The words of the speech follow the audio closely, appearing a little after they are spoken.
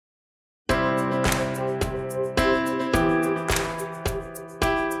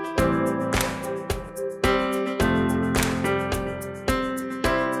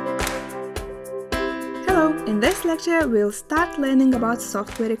lecture, we'll start learning about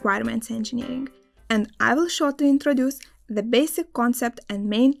software requirements engineering, and I will shortly introduce the basic concept and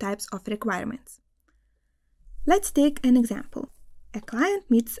main types of requirements. Let's take an example. A client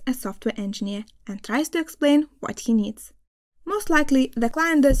meets a software engineer and tries to explain what he needs. Most likely, the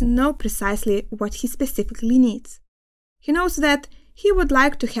client doesn't know precisely what he specifically needs. He knows that he would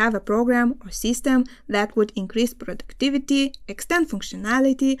like to have a program or system that would increase productivity, extend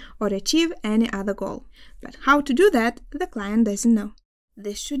functionality, or achieve any other goal. But how to do that, the client doesn't know.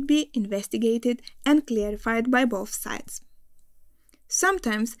 This should be investigated and clarified by both sides.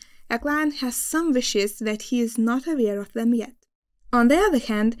 Sometimes, a client has some wishes that he is not aware of them yet. On the other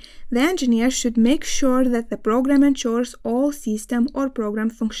hand, the engineer should make sure that the program ensures all system or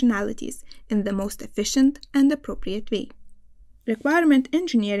program functionalities in the most efficient and appropriate way. Requirement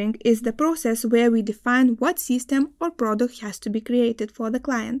engineering is the process where we define what system or product has to be created for the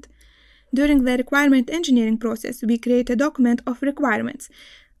client. During the requirement engineering process, we create a document of requirements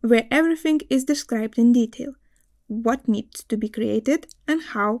where everything is described in detail, what needs to be created and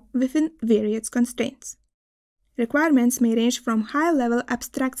how within various constraints. Requirements may range from high-level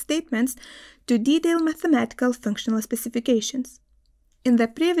abstract statements to detailed mathematical functional specifications. In the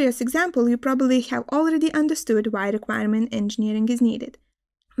previous example, you probably have already understood why requirement engineering is needed.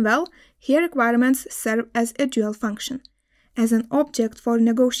 Well, here requirements serve as a dual function, as an object for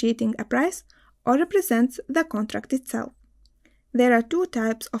negotiating a price or represents the contract itself. There are two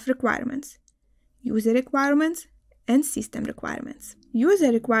types of requirements: user requirements and system requirements.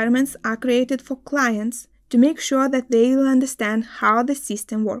 User requirements are created for clients to make sure that they will understand how the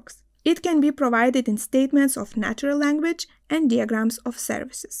system works. It can be provided in statements of natural language and diagrams of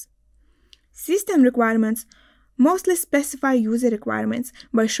services. System requirements mostly specify user requirements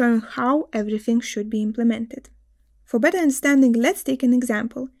by showing how everything should be implemented. For better understanding, let's take an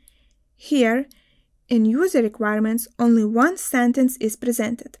example. Here, in user requirements, only one sentence is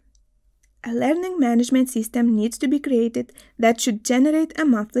presented. A learning management system needs to be created that should generate a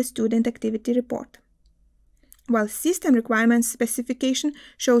monthly student activity report, while system requirements specification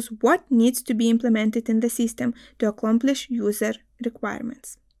shows what needs to be implemented in the system to accomplish user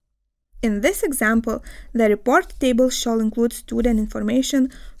requirements. In this example, the report table shall include student information,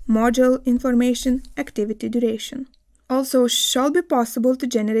 module information, activity duration. Also, shall be possible to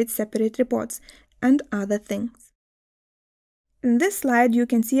generate separate reports and other things. In this slide, you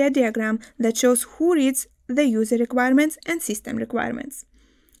can see a diagram that shows who reads the user requirements and system requirements.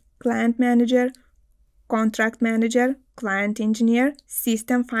 Client manager, contract manager, client engineer,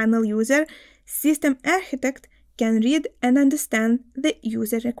 system final user, system architect can read and understand the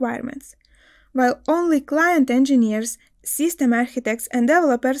user requirements, while only client engineers, system architects, and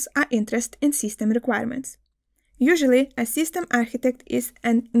developers are interested in system requirements. Usually, a system architect is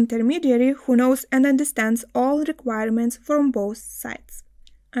an intermediary who knows and understands all requirements from both sides.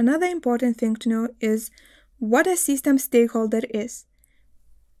 Another important thing to know is what a system stakeholder is.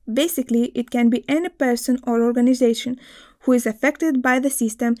 Basically, it can be any person or organization who is affected by the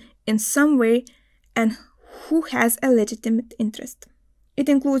system in some way and who has a legitimate interest. It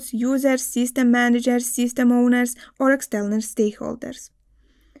includes users, system managers, system owners, or external stakeholders.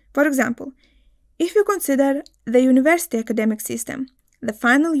 For example, if you consider the university academic system, the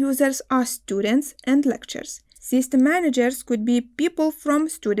final users are students and lecturers. System managers could be people from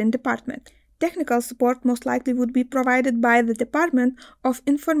student department. Technical support most likely would be provided by the Department of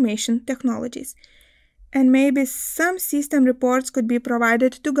Information Technologies, and maybe some system reports could be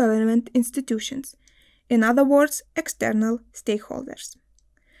provided to government institutions. In other words, external stakeholders.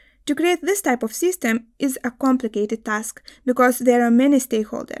 To create this type of system is a complicated task because there are many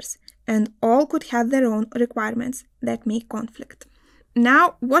stakeholders, and all could have their own requirements that may conflict.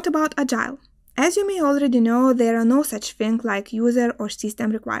 Now, what about Agile? As you may already know, there are no such thing like user or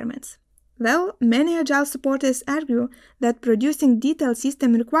system requirements. Well, many Agile supporters argue that producing detailed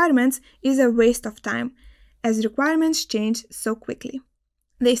system requirements is a waste of time, as requirements change so quickly.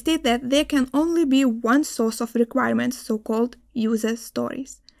 They state that there can only be one source of requirements, so-called user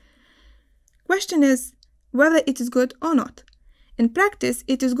stories. Question is whether it is good or not. In practice,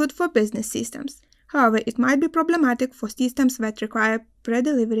 it is good for business systems. However, it might be problematic for systems that require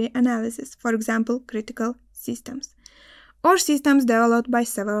pre-delivery analysis, for example, critical systems, or systems developed by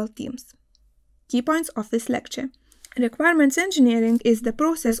several teams. Key points of this lecture. Requirements engineering is the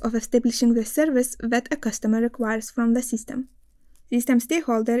process of establishing the service that a customer requires from the system. System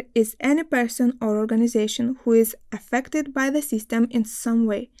stakeholder is any person or organization who is affected by the system in some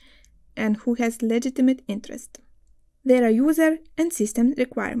way and who has legitimate interest. There are user and system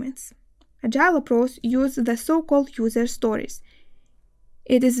requirements. Agile approach uses the so-called user stories.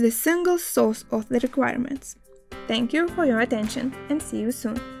 It is the single source of the requirements. Thank you for your attention and see you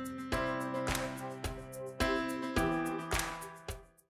soon.